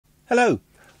Hello,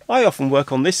 I often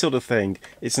work on this sort of thing.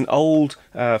 It's an old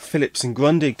Philips and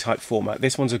Grundig type format.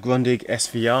 This one's a Grundig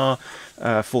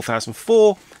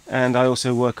SVR4004, and I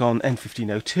also work on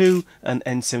N1502 and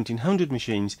N1700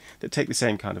 machines that take the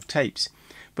same kind of tapes.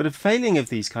 But a failing of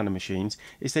these kind of machines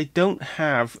is they don't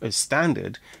have, as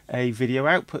standard, a video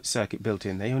output circuit built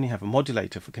in. They only have a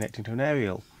modulator for connecting to an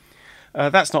aerial.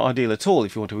 That's not ideal at all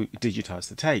if you want to digitize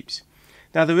the tapes.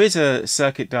 Now there is a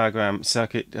circuit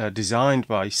designed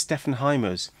by Stefan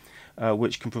Heimers,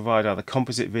 which can provide either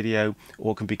composite video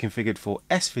or can be configured for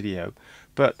S-video.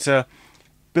 But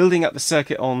building up the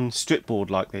circuit on strip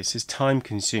board like this is time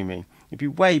consuming. It'd be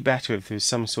way better if there was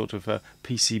some sort of a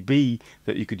PCB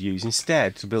that you could use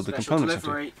instead to build the components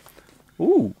onto.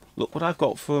 Ooh, look what I've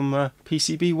got from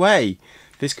PCB Way.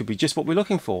 This could be just what we're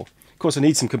looking for. Of course, I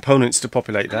need some components to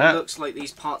populate that. It looks like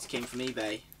these parts came from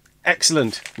eBay.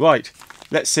 Excellent. Right,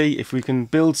 let's see if we can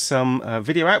build some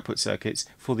video output circuits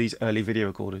for these early video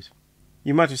recorders.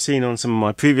 You might have seen on some of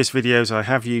my previous videos I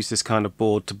have used this kind of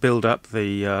board to build up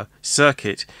the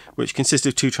circuit, which consists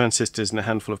of 2 transistors and a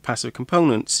handful of passive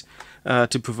components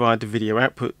to provide the video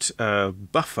output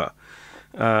buffer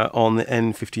on the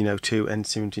N1502,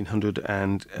 N1700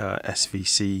 and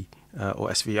SVC or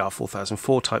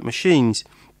SVR4004 type machines.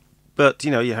 But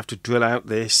you know, you have to drill out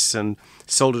this and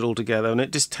solder it all together, and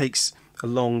it just takes a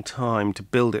long time to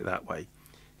build it that way.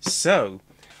 So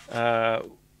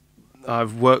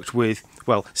I've worked with,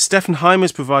 well, Stefan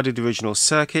Heimers provided the original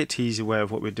circuit. He's aware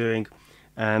of what we're doing,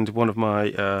 and one of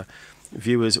my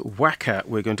viewers, Whacker,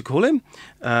 we're going to call him,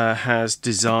 has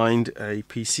designed a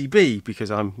PCB, because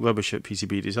I'm rubbish at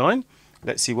PCB design.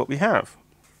 Let's see what we have.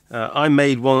 I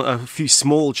made a few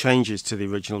small changes to the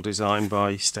original design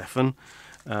by Stefan,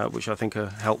 which I think are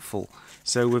helpful.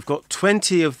 So we've got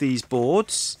 20 of these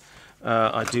boards.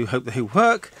 I do hope they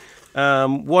work.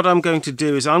 What I'm going to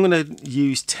do is I'm going to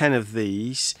use 10 of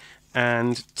these,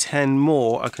 and 10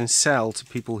 more I can sell to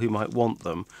people who might want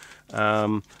them.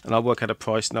 And I'll work out a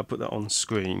price and I'll put that on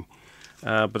screen.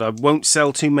 But I won't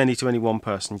sell too many to any one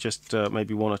person, just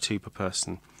maybe 1 or 2 per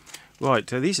person. Right,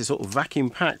 these are sort of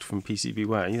vacuum packed from PCB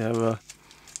Way. They're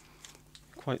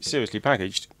quite seriously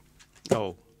packaged.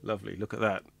 Oh, lovely, look at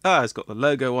that. Ah, it's got the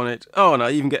logo on it. Oh, and I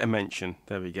even get a mention.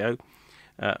 There we go.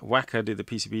 Whacker did the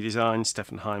PCB design,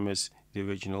 Stefan Heimers the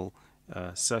original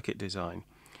circuit design.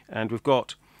 And we've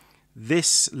got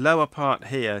this lower part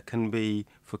here can be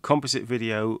for composite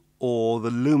video or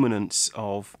the luminance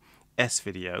of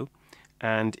S-video.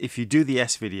 And if you do the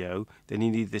S-video, then you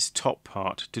need this top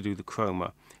part to do the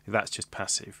chroma. That's just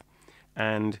passive.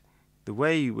 And the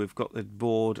way we've got the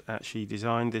board actually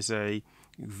designed, there's a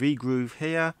V-groove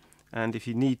here, and if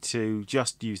you need to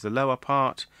just use the lower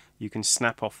part, you can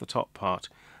snap off the top part.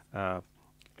 I'm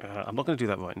not going to do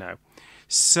that right now.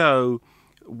 So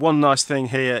one nice thing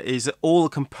here is that all the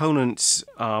components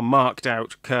are marked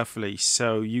out carefully,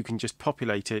 so you can just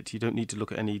populate it. You don't need to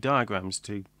look at any diagrams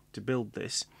to build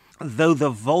this. Though the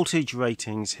voltage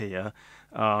ratings here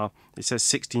are, it says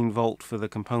 16 volt for the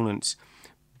components,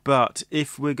 but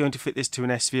if we're going to fit this to an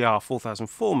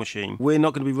SVR4004 machine, we're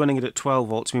not going to be running it at 12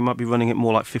 volts, we might be running it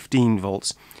more like 15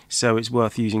 volts. So it's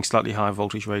worth using slightly higher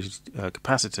voltage rated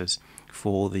capacitors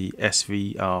for the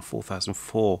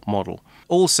SVR4004 model.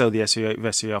 Also, the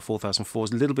SVR4004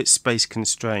 is a little bit space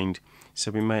constrained,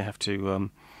 so we may have to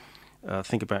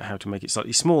think about how to make it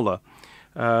slightly smaller.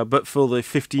 But for the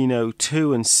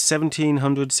 1502 and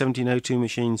 1702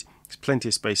 machines, there's plenty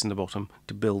of space in the bottom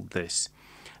to build this.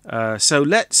 So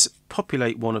let's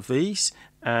populate one of these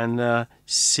and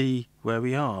see where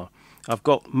we are. I've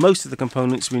got most of the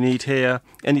components we need here.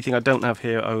 Anything I don't have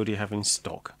here I already have in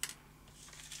stock.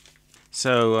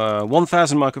 So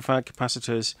 1000 microfarad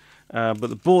capacitors, but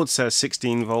the board says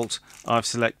 16 volt. I've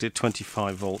selected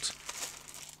 25 volt.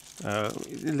 A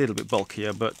little bit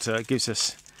bulkier, but gives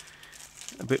us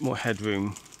a bit more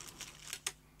headroom.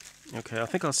 Okay, I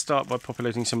think I'll start by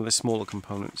populating some of the smaller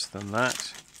components than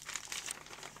that.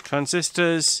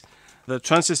 Transistors. The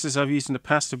transistors I've used in the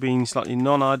past have been slightly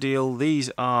non-ideal. These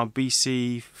are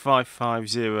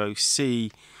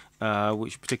BC550C,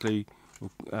 which are particularly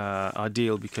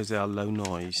ideal because they are low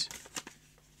noise.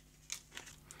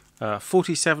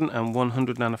 47 and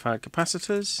 100 nanofarad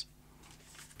capacitors.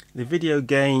 The video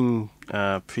gain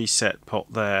preset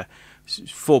pot there is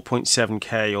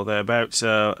 4.7K or thereabouts,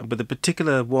 but the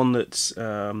particular one that's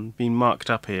been marked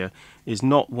up here is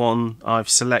not one I've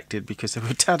selected because they were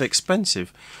a tad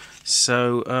expensive.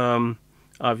 So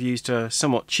I've used a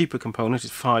somewhat cheaper component.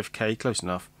 It's 5K, close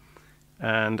enough,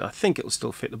 and I think it will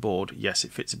still fit the board. Yes,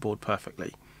 it fits the board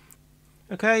perfectly.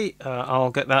 Okay,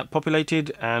 I'll get that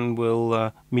populated and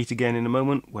we'll meet again in a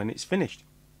moment when it's finished.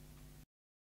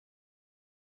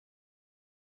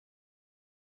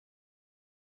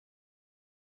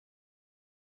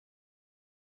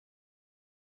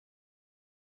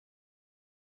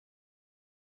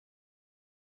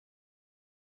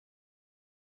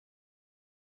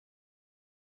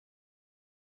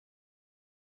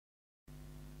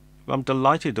 Well, I'm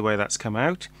delighted the way that's come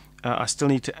out. I still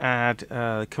need to add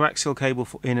coaxial cable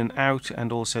for in and out,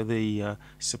 and also the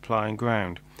supply and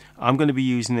ground. I'm going to be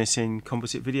using this in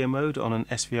composite video mode on an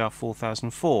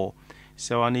SVR4004,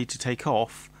 so I need to take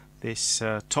off this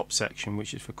top section,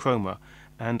 which is for chroma,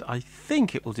 and I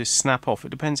think it will just snap off. It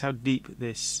depends how deep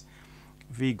this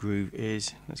V-groove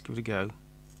is. Let's give it a go.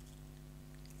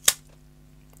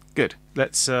 Good.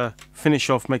 Let's finish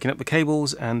off making up the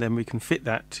cables, and then we can fit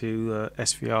that to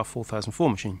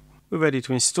SVR4004 machine. We're ready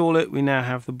to install it. We now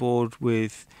have the board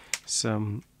with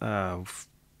some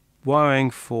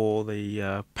wiring for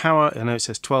the power. I know it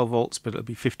says 12 volts, but it'll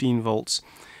be 15 volts.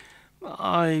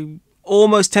 I'm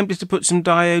almost tempted to put some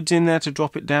diodes in there to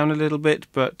drop it down a little bit,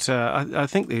 but I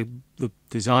think the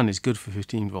design is good for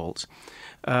 15 volts.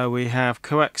 We have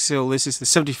coaxial. This is the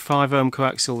 75 ohm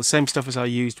coaxial, the same stuff as I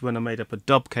used when I made up a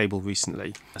dub cable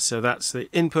recently. So that's the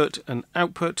input and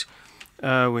output.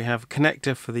 We have a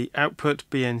connector for the output,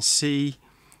 BNC,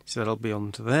 so that'll be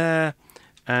onto there.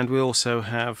 And we also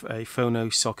have a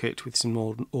phono socket with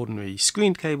some ordinary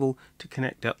screened cable to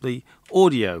connect up the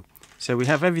audio. So we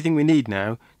have everything we need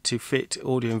now to fit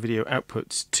audio and video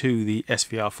outputs to the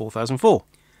SVR4004.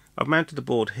 I've mounted the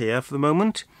board here for the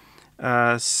moment.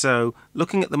 So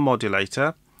looking at the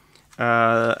modulator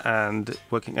and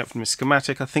working out from the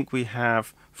schematic, I think we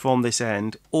have from this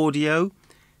end audio,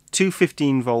 two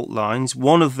 15 volt lines.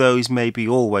 One of those may be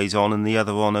always on and the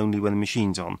other on only when the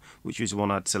machine's on, which is the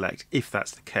one I'd select if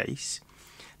that's the case.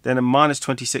 Then a minus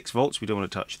 26 volts, we don't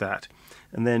want to touch that.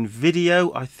 And then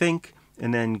video, I think,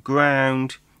 and then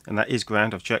ground, and that is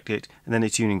ground, I've checked it, and then a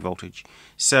tuning voltage.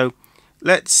 So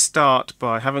let's start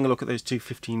by having a look at those two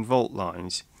 15 volt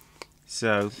lines.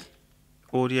 So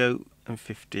audio and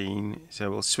 15,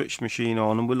 so we'll switch the machine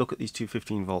on and we'll look at these two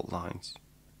 15 volt lines.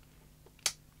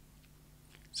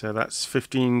 So that's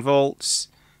 15 volts,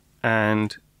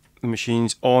 and the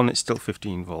machine's on, it's still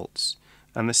 15 volts.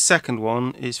 And the second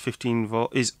one is 15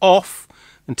 volt, is off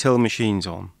until the machine's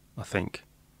on, I think.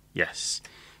 Yes.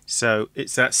 So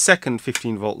it's that second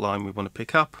 15 volt line we want to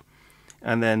pick up,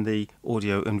 and then the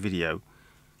audio and video.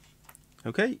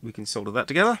 Okay, we can solder that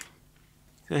together.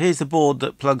 So here's the board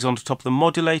that plugs onto top of the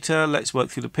modulator. Let's work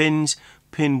through the pins.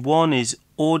 Pin 1 is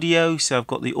audio, so I've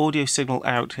got the audio signal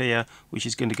out here, which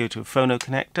is going to go to a phono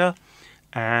connector,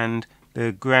 and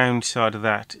the ground side of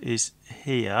that is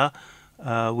here,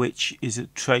 which is a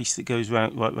trace that goes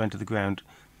right round to the ground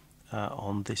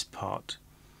on this part.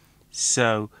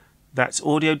 So that's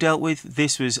audio dealt with.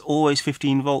 This was always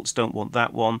 15 volts, don't want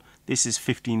that one. This is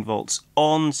 15 volts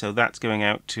on, so that's going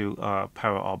out to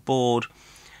power our board.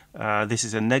 This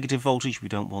is a negative voltage, we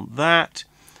don't want that.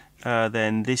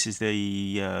 Then this is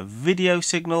the video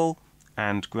signal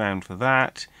and ground for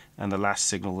that, and the last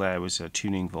signal there was a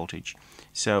tuning voltage.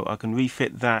 So I can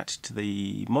refit that to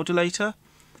the modulator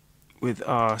with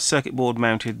our circuit board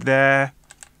mounted there.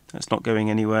 That's not going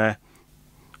anywhere.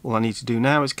 All I need to do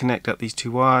now is connect up these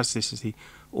two wires. This is the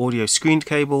audio screened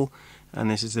cable, and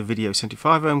this is the video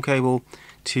 75 ohm cable,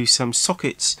 to some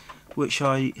sockets which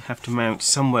I have to mount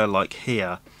somewhere like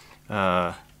here.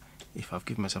 If I've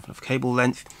given myself enough cable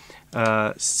length,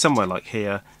 somewhere like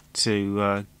here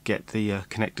to get the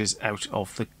connectors out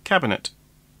of the cabinet.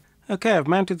 Okay, I've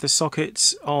mounted the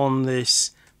sockets on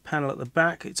this panel at the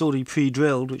back. It's already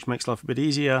pre-drilled, which makes life a bit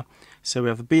easier. So we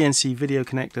have the BNC video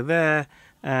connector there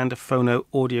and a phono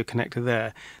audio connector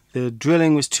there. The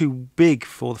drilling was too big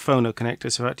for the phono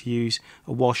connector, so I had to use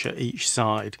a washer each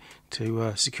side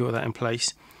to secure that in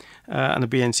place. And the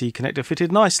BNC connector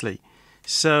fitted nicely.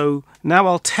 So now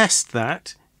I'll test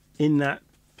that in that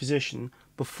position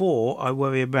before I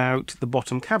worry about the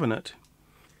bottom cabinet.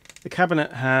 The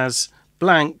cabinet has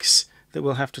blanks that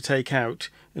we'll have to take out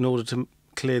in order to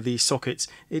clear these sockets.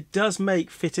 It does make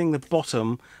fitting the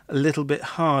bottom a little bit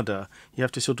harder. You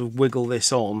have to sort of wiggle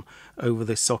this on over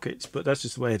the sockets, but that's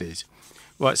just the way it is.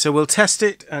 Right, so we'll test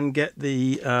it and get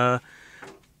the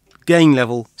gain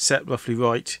level set roughly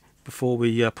right before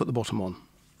we put the bottom on.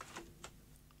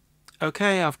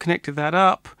 Okay, I've connected that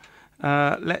up.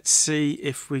 Let's see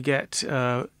if we get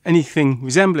anything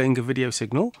resembling a video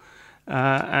signal,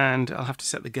 and I'll have to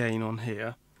set the gain on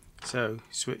here. So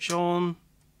switch on,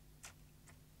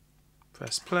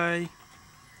 press play.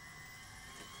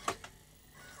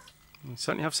 We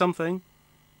certainly have something.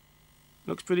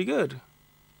 Looks pretty good.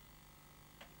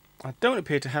 I don't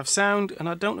appear to have sound, and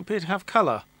I don't appear to have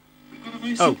colour. We've got a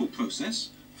very simple process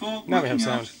for now we have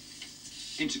sound.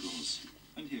 Integrals,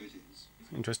 and here it is.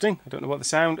 Interesting. I don't know what the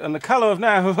sound and the colour have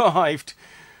now arrived.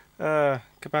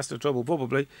 Capacitor trouble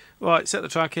probably. Right, set the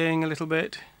tracking a little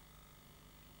bit.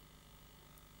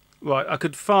 Right, I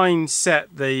could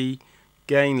set the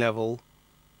gain level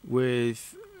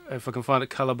with, if I can find a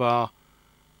colour bar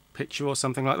picture or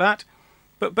something like that.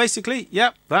 But basically,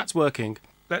 yep, that's working.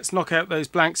 Let's knock out those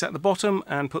blanks at the bottom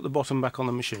and put the bottom back on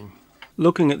the machine.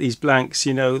 Looking at these blanks,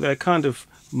 you know, they're kind of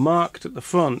marked at the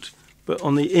front, but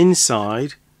on the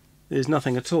inside there's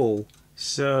nothing at all.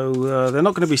 So they're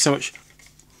not going to be so much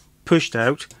pushed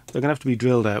out, they're going to have to be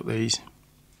drilled out, these.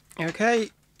 Okay,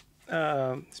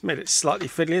 it's made it slightly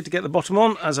fiddlier to get the bottom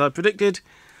on, as I predicted,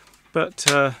 but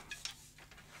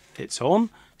it's on.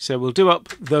 So we'll do up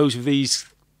those of these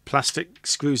plastic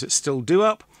screws that still do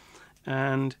up,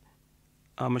 and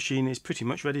our machine is pretty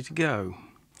much ready to go.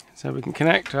 So we can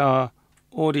connect our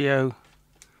audio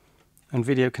and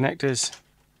video connectors.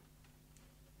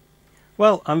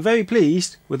 Well, I'm very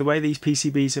pleased with the way these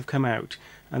PCBs have come out,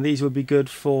 and these would be good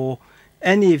for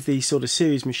any of these sort of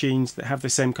series machines that have the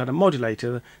same kind of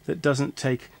modulator that doesn't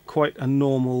take quite a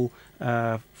normal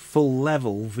full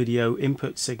level video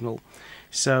input signal.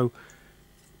 So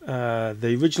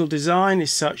the original design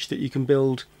is such that you can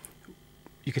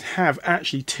have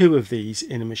actually two of these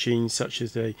in a machine such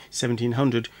as the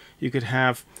 1700. You could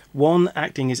have one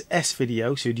acting as S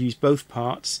video, so you'd use both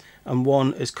parts, and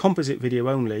one as composite video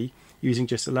only, using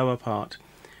just the lower part.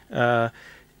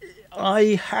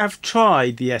 I have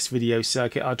tried the S video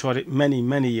circuit. I tried it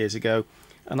many years ago,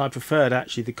 and I preferred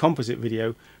actually the composite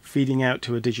video feeding out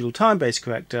to a digital time-based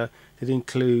corrector that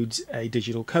includes a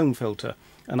digital cone filter,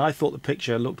 and I thought the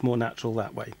picture looked more natural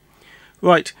that way.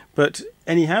 Right, but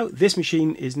anyhow, this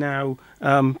machine is now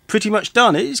pretty much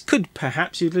done. It could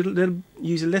perhaps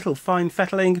use a little fine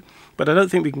fettling, but I don't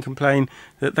think we can complain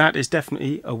that that is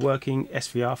definitely a working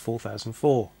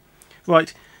SVR4004.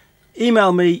 Right,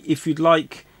 email me if you'd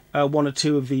like one or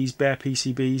two of these bare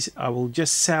PCBs. I will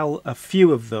just sell a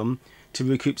few of them to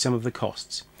recoup some of the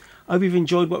costs. I hope you've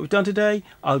enjoyed what we've done today.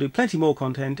 I'll do plenty more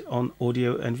content on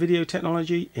audio and video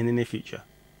technology in the near future.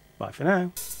 Bye for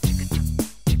now.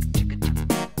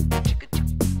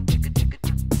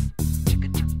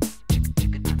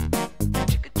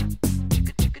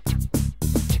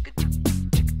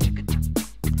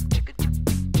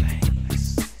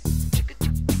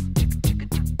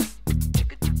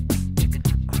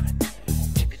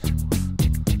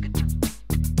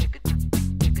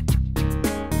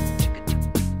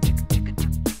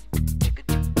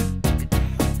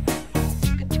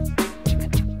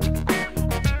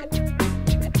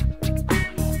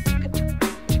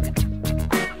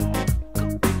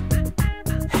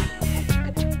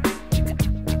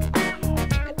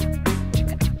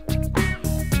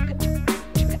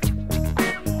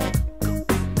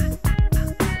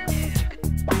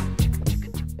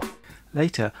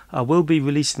 Later, I will be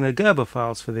releasing the Gerber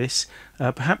files for this,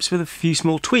 perhaps with a few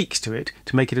small tweaks to it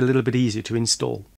to make it a little bit easier to install.